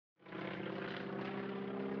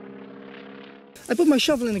I put my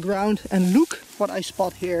shovel in the ground and look what I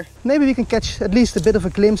spot here. Maybe we can catch at least a bit of a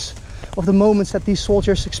glimpse of the moments that these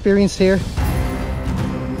soldiers experienced here.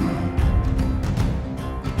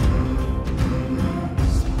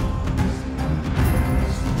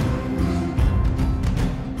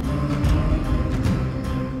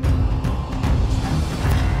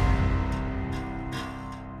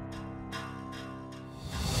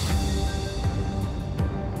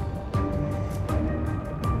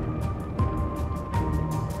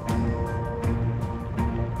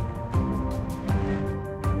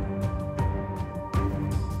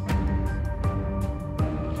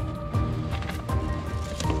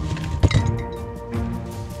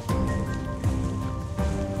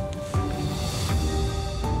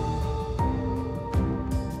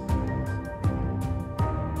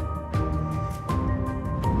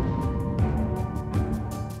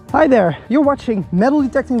 Hi there, you're watching Metal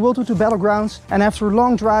Detecting World War II Battlegrounds, and after a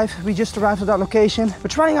long drive we just arrived at our location. We're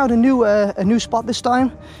trying out a new spot this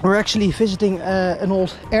time. We're actually visiting an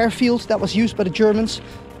old airfield that was used by the Germans.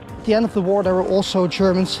 At the end of the war there were also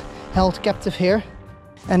Germans held captive here.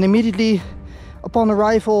 And immediately upon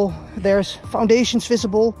arrival there's foundations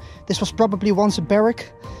visible. This was probably once a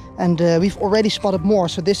barrack, and we've already spotted more,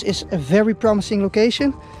 so this is a very promising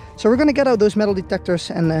location. So we're gonna get out those metal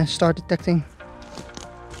detectors and start detecting.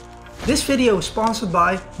 This video is sponsored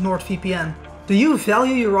by NordVPN. Do you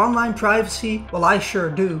value your online privacy? Well, I sure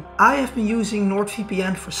do. I have been using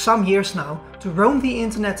NordVPN for some years now to roam the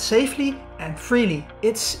internet safely and freely.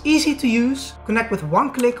 It's easy to use, connect with one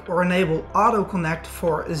click or enable auto connect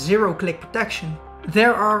for zero-click protection.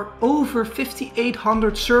 There are over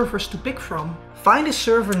 5,800 servers to pick from. Find a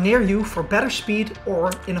server near you for better speed or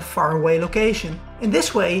in a faraway location. In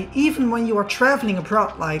this way, even when you are traveling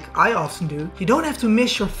abroad like I often do, you don't have to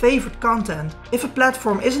miss your favorite content. If a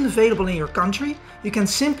platform isn't available in your country, you can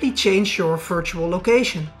simply change your virtual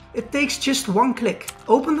location. It takes just one click.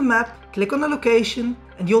 Open the map, click on the location,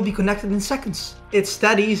 and you'll be connected in seconds. It's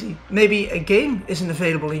that easy. Maybe a game isn't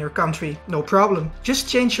available in your country, no problem. Just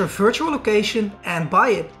change your virtual location and buy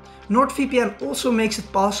it. NordVPN also makes it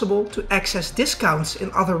possible to access discounts in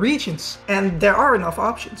other regions. And there are enough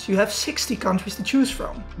options. You have 60 countries to choose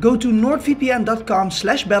from. Go to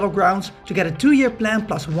nordvpn.com/battlegrounds to get a 2-year plan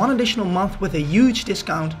plus 1 additional month with a huge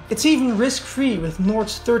discount. It's even risk-free with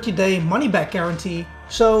Nord's 30-day money-back guarantee.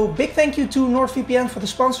 So big thank you to NordVPN for the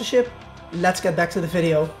sponsorship. Let's get back to the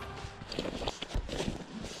video.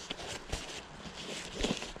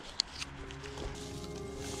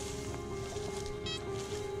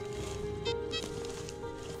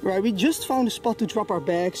 Right, we just found a spot to drop our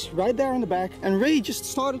bags right there in the back, and Ray just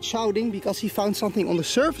started shouting because he found something on the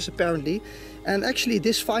surface apparently. And actually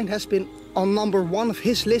this find has been on number 1 of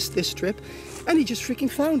his list this trip, and he just freaking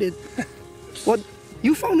found it. What?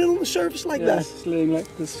 You found it on the surface like that? It's laying like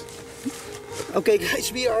this. Okay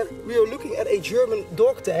guys, we are looking at a German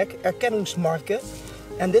dog tag, Erkennungsmarke.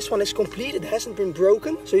 And this one is complete, it hasn't been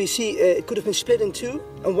broken. So you see it could have been split in two,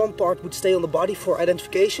 and one part would stay on the body for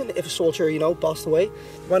identification if a soldier, you know, passed away.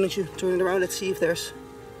 Why don't you turn it around, let's see if there's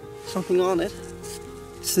something on it.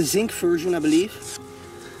 It's the zinc version, I believe.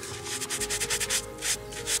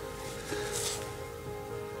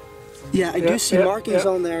 Yeah, I do see markings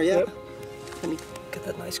on there, yeah. Let me get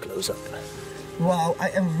that nice close up. Wow, I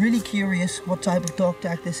am really curious what type of dog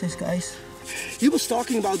tag this is, guys. He was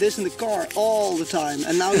talking about this in the car all the time,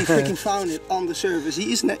 and now he freaking found it on the surface.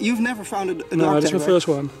 You've never found a dog tag, No, that's my first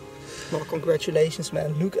one. Well, congratulations,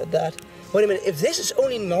 man. Look at that. Wait a minute, if this is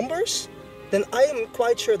only numbers, then I am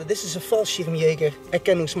quite sure that this is a Fallschirmjäger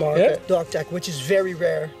Erkennungsmarke dog tag, which is very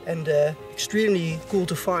rare and extremely cool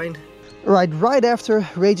to find. Right after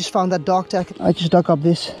Ray just found that dog tag, I just dug up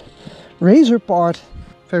this razor part.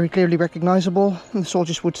 Very clearly recognizable, and the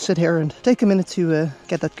soldiers would sit here and take a minute to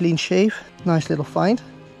get that clean shave. Nice little find.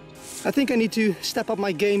 I think I need to step up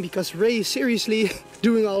my game because Ray is seriously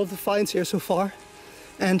doing all of the finds here so far.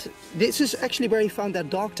 And this is actually where he found that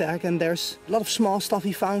dog tag, and there's a lot of small stuff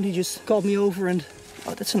he found. He just called me over and,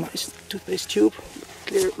 oh, that's a nice toothpaste tube.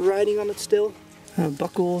 Clear writing on it still.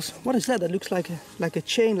 Buckles. What is that? That looks like a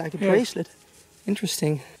chain, like a bracelet.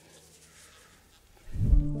 Interesting.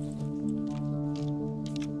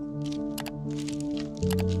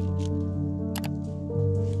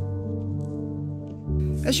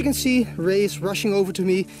 As you can see, Ray is rushing over to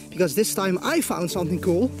me because this time I found something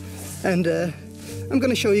cool, and I'm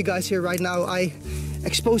gonna show you guys here right now. I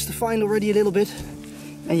exposed the find already a little bit,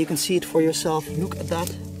 and you can see it for yourself. Look at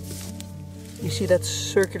that. You see that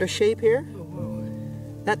circular shape here? Oh, wow.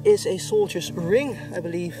 That is a soldier's ring, I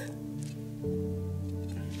believe.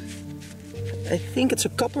 I think it's a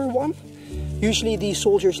copper one, Usually these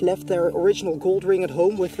soldiers left their original gold ring at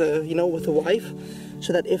home with the, you know, with the wife,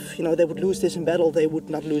 so that if, you know, they would lose this in battle, they would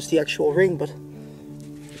not lose the actual ring. But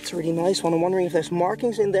it's a really nice one. I'm wondering if there's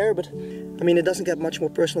markings in there, but I mean, it doesn't get much more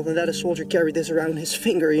personal than that. A soldier carried this around his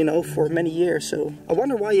finger, you know, for many years. So I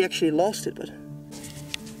wonder why he actually lost it, but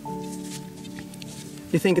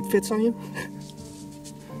you think it fits on you?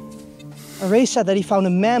 Ray said that he found a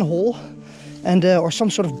manhole and or some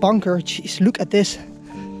sort of bunker. Jeez, look at this.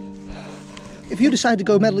 If you decide to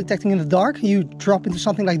go metal detecting in the dark, you drop into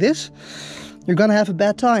something like this, you're gonna have a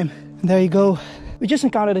bad time. And there you go. We just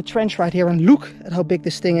encountered a trench right here, and look at how big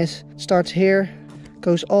this thing is. It starts here,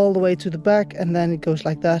 goes all the way to the back, and then it goes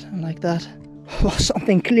like that and like that. Well,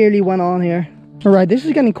 something clearly went on here. Alright, this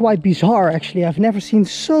is getting quite bizarre actually. I've never seen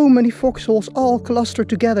so many foxholes all clustered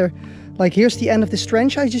together. Like, here's the end of this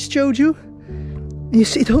trench I just showed you. You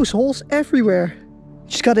see those holes everywhere.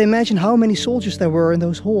 Just gotta imagine how many soldiers there were in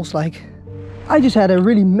those holes. Like, I just had a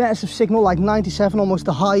really massive signal, like 97, almost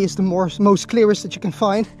the highest, the most clearest that you can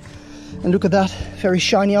find. And look at that very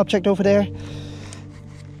shiny object over there.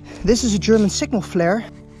 This is a German signal flare.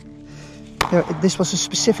 This was a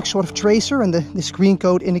specific sort of tracer, and this green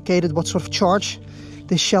code indicated what sort of charge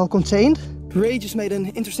this shell contained. Ray just made an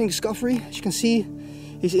interesting discovery. As you can see,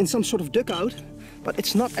 he's in some sort of dugout, but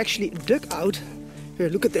it's not actually a dugout. Here,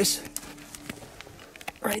 look at this.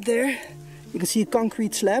 Right there, you can see a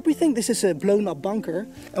concrete slab. We think this is a blown up bunker.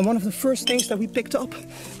 And one of the first things that we picked up,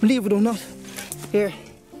 believe it or not, here,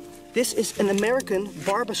 this is an American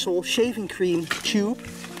Barbasol shaving cream tube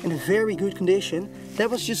in a very good condition. That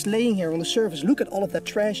was just laying here on the surface. Look at all of that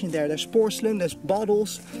trash in there. There's porcelain, there's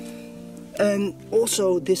bottles. And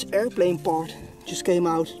also this airplane part just came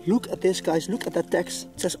out. Look at this, guys. Look at that text.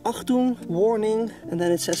 It says Achtung, warning, and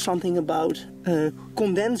then it says something about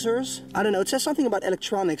condensers. I don't know, it says something about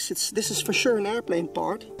electronics. This is for sure an airplane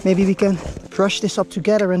part. Maybe we can brush this up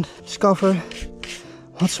together and discover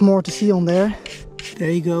what's more to see on there.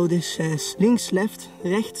 There you go. This says links, left,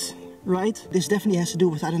 rechts, right. This definitely has to do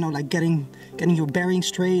with, I don't know, like getting your bearings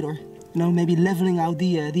straight, or, you know, maybe leveling out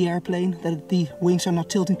the airplane, that the wings are not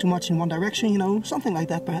tilting too much in one direction, you know, something like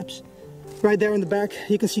that perhaps. Right there in the back,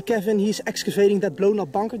 you can see Kevin. He's excavating that blown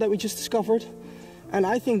up bunker that we just discovered. And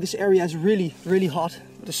I think this area is really, really hot.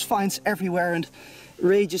 There's finds everywhere, and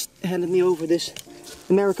Ray just handed me over this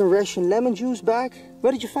American ration lemon juice bag.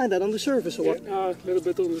 Where did you find that? On the surface or what? Yeah, a little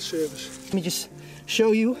bit on the surface. Let me just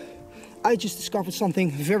show you. I just discovered something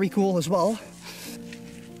very cool as well.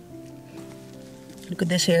 Look at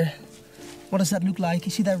this here. What does that look like?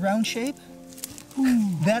 You see that round shape?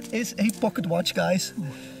 Ooh. That is a pocket watch, guys. Ooh.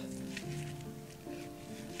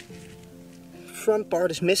 Front part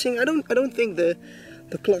is missing. I don't think the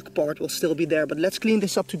clock part will still be there, but let's clean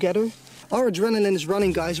this up together. Our adrenaline is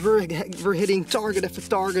running, guys. We're hitting target after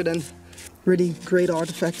target, and really great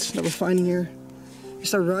artifacts that we're finding here. Is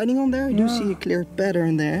there writing on there? I do see a clear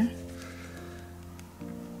pattern there.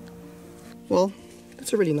 Well,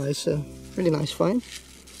 that's a really nice find.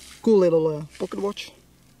 Cool little pocket watch.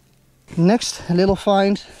 Next, a little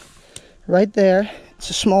find right there. It's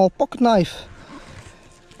a small pocket knife.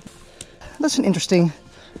 That's an interesting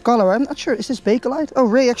color. I'm not sure. Is this Bakelite? Oh,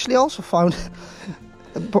 Ray actually also found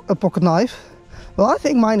a pocket knife. Well, I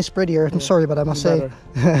think mine is prettier. I'm sorry, but I must say.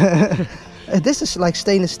 This is like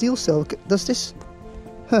stainless steel still. Does this?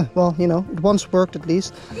 Huh, well, you know, it once worked at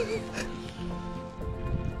least.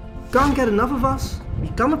 Can't get enough of us?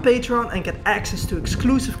 Become a Patreon and get access to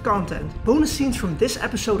exclusive content. Bonus scenes from this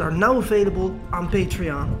episode are now available on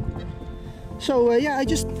Patreon. So yeah, I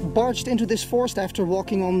just barged into this forest after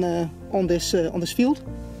walking on this field,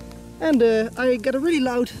 and I got a really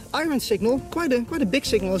loud iron signal, quite a big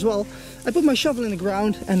signal as well. I put my shovel in the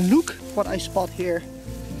ground, and look what I spot here.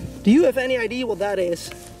 Do you have any idea what that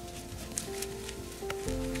is?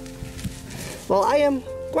 Well, I am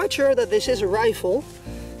quite sure that this is a rifle.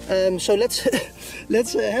 So let's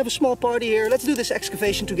let's have a small party here. Let's do this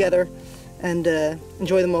excavation together and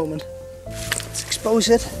enjoy the moment. Let's expose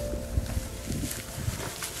it.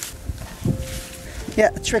 Yeah,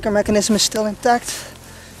 the trigger mechanism is still intact.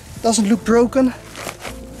 Doesn't look broken.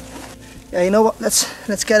 Yeah, you know what?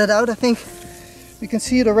 Let's get it out. I think we can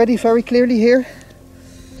see it already very clearly here.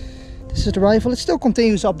 This is the rifle. It still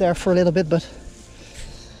continues up there for a little bit, but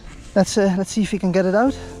let's see if we can get it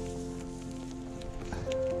out.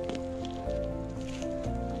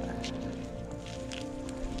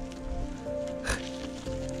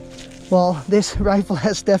 Well, this rifle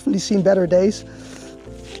has definitely seen better days.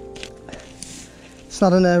 It's It's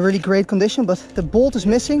not in a really great condition, but the bolt is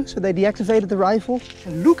missing, so they deactivated the rifle.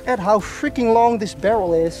 And look at how freaking long this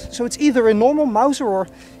barrel is. So it's either a normal Mauser or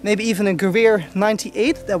maybe even a Gewehr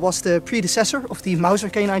 98. That was the predecessor of the Mauser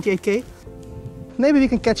K98K. Maybe we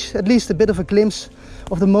can catch at least a bit of a glimpse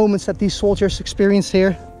of the moments that these soldiers experienced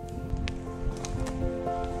here.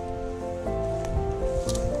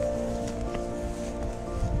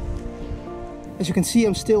 As you can see,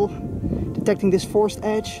 I'm still detecting this forced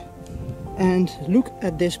edge. And look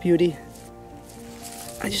at this beauty.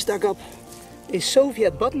 I just dug up a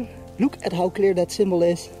Soviet button. Look at how clear that symbol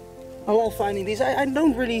is. I love finding these. I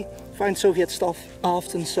don't really find Soviet stuff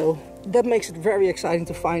often, so that makes it very exciting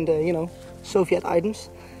to find, you know, Soviet items.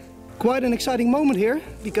 Quite an exciting moment here,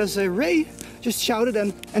 because Ray just shouted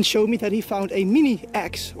and showed me that he found a Mini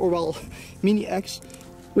X, or well, Mini X.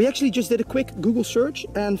 We actually just did a quick Google search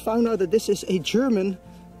and found out that this is a German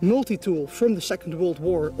multi-tool from the Second World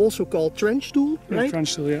War, also called trench tool, right? Yeah,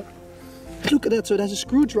 trench tool, yeah. Look at that, so it has a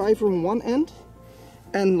screwdriver on one end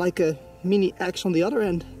and like a Mini X on the other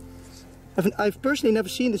end. I've personally never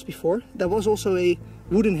seen this before. There was also a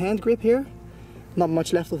wooden hand grip here. Not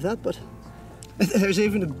much left of that, but there's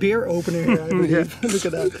even a beer opener here, I believe. Yeah. Look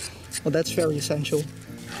at that. Well, that's very essential.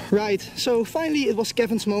 Right, so finally it was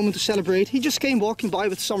Kevin's moment to celebrate. He just came walking by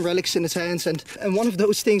with some relics in his hands, and one of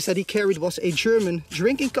those things that he carried was a German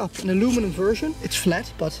drinking cup, an aluminum version. It's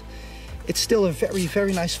flat, but it's still a very,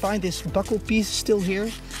 very nice find. This buckle piece is still here.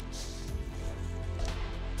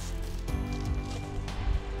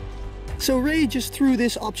 So Ray just threw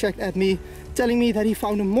this object at me, telling me that he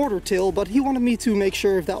found a mortar till, but he wanted me to make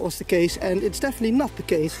sure if that was the case, and it's definitely not the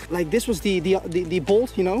case. Like, this was the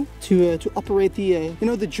bolt, you know, to operate the you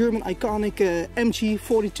know, the German iconic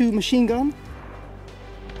MG42 machine gun.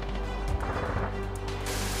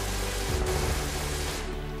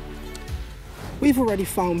 We've already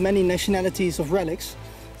found many nationalities of relics,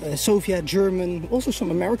 Soviet, German, also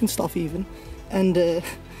some American stuff even, and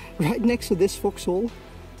right next to this foxhole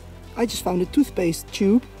I just found a toothpaste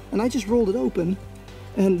tube. And I just rolled it open,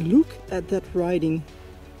 and look at that writing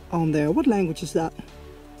on there. What language is that?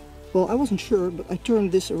 Well, I wasn't sure, but I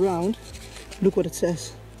turned this around. Look what it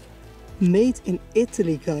says. Made in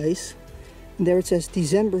Italy, guys. And there it says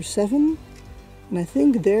December 7. And I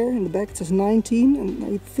think there in the back it says 19. And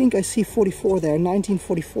I think I see 44 there,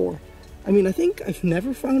 1944. I mean, I think I've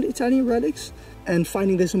never found Italian relics. And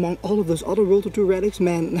finding this among all of those other World War II relics,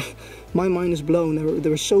 man, my mind is blown. There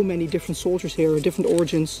were so many different soldiers here, different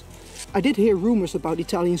origins. I did hear rumors about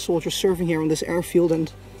Italian soldiers serving here on this airfield,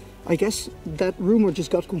 and I guess that rumor just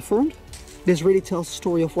got confirmed. This really tells the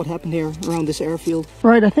story of what happened here around this airfield.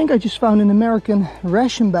 Right, I think I just found an American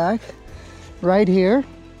ration bag right here.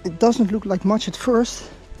 It doesn't look like much at first,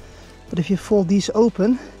 but if you fold these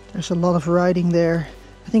open, there's a lot of writing there.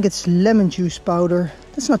 I think it's lemon juice powder.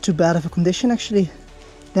 That's not too bad of a condition, actually.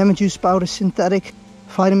 Lemon juice powder, synthetic,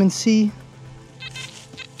 vitamin C.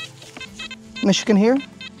 And as you can hear,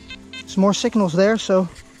 there's more signals there, so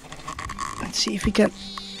let's see if we can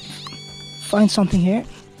find something here.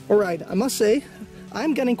 Alright, I must say,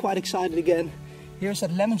 I'm getting quite excited again. Here's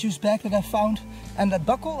that lemon juice bag that I found, and that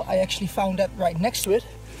buckle, I actually found that right next to it.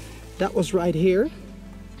 That was right here.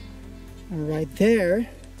 And right there.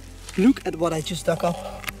 Look at what I just dug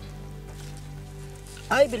up.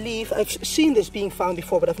 I believe I've seen this being found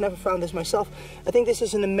before, but I've never found this myself. I think this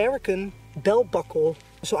is an American belt buckle.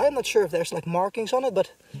 So I'm not sure if there's like markings on it,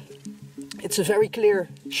 but it's a very clear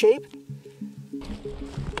shape.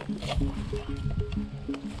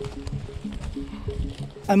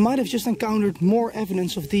 I might have just encountered more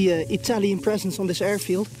evidence of the Italian presence on this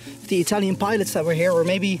airfield. The Italian pilots that were here, or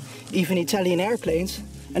maybe even Italian airplanes.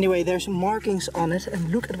 Anyway, there's markings on it, and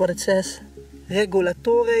look at what it says.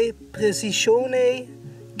 Regolatore Precisione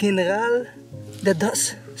Generale. That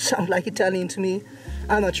does sound like Italian to me.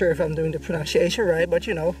 I'm not sure if I'm doing the pronunciation right, but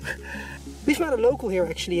you know. We've met a local here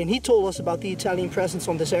actually, and he told us about the Italian presence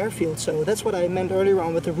on this airfield. So that's what I meant earlier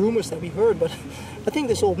on with the rumors that we heard, but I think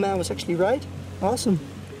this old man was actually right. Awesome.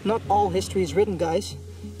 Not all history is written, guys.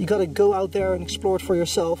 You gotta go out there and explore it for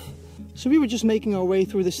yourself. So we were just making our way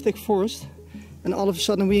through this thick forest, and all of a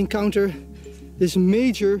sudden we encounter this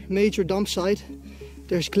major dump site.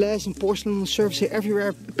 There's glass and porcelain on the surface here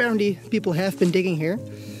everywhere. Apparently people have been digging here.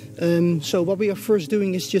 So what we are first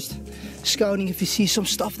doing is just scouting if we see some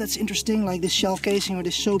stuff that's interesting, like this shell casing or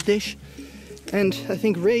this soap dish. And I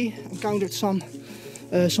think Ray encountered some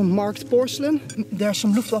marked porcelain. There's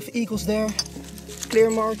some Luftwaffe eagles there. Clear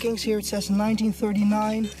markings. Here it says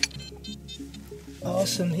 1939.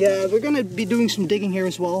 Awesome. Yeah, we're gonna be doing some digging here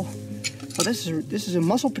as well. Oh, this is a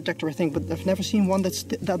muzzle protector, I think, but I've never seen one that's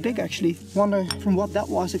that big actually. Wonder from what that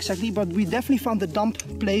was exactly, but we definitely found the dump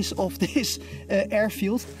place of this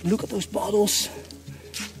airfield. Look at those bottles.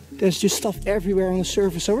 There's just stuff everywhere on the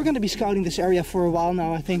surface. So we're going to be scouting this area for a while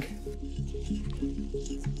now, I think.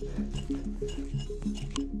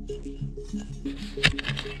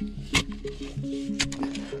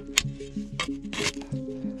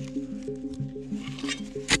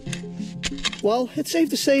 Well, it's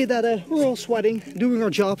safe to say that we're all sweating, doing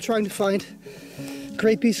our job, trying to find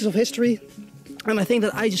great pieces of history. And I think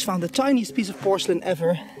that I just found the tiniest piece of porcelain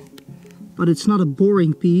ever. But it's not a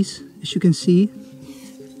boring piece, as you can see.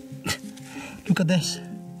 Look at this.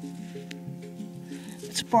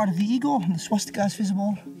 It's a part of the eagle, and the swastika is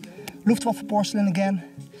visible. Luftwaffe porcelain again.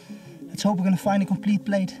 Let's hope we're going to find a complete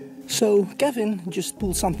plate. So Kevin just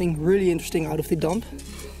pulled something really interesting out of the dump.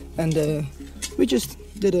 And we just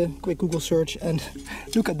did a quick Google search, and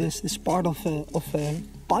look at this. This is part of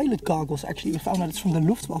pilot goggles. Actually, we found out it's from the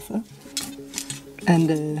Luftwaffe.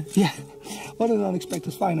 And yeah, what an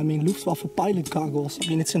unexpected find. I mean, Luftwaffe pilot goggles. I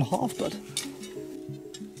mean, it's in half, but...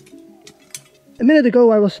 A minute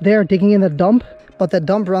ago I was there digging in that dump, but that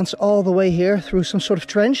dump runs all the way here through some sort of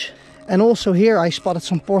trench. And also here I spotted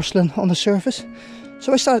some porcelain on the surface.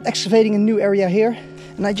 So I started excavating a new area here,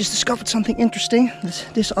 and I just discovered something interesting.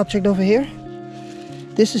 This object over here.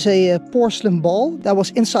 This is a porcelain ball that was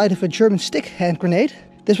inside of a German stick hand grenade.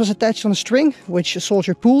 This was attached on a string, which a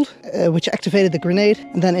soldier pulled, which activated the grenade,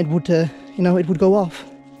 and then it would, it would go off.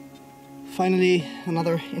 Finally,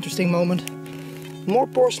 another interesting moment. More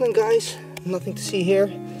porcelain, guys. Nothing to see here,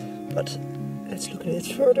 but let's look at it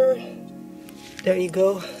further. There you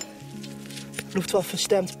go. Luftwaffe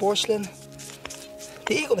stamped porcelain.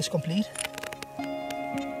 The eagle is complete.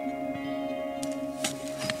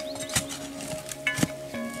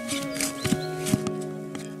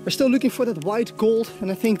 We're still looking for that white gold,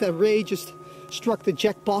 and I think that Ray just struck the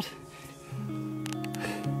jackpot.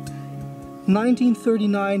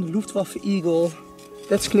 1939 Luftwaffe Eagle.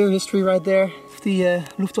 That's clear history right there. The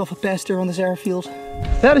Luftwaffe passed there on this airfield.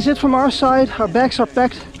 That is it from our side. Our bags are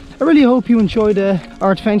packed. I really hope you enjoyed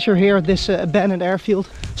our adventure here at this abandoned airfield.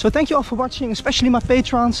 So thank you all for watching, especially my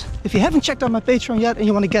patrons. If you haven't checked out my Patreon yet and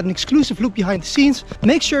you want to get an exclusive look behind the scenes,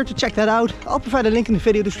 make sure to check that out. I'll provide a link in the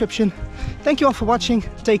video description. Thank you all for watching.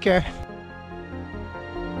 Take care.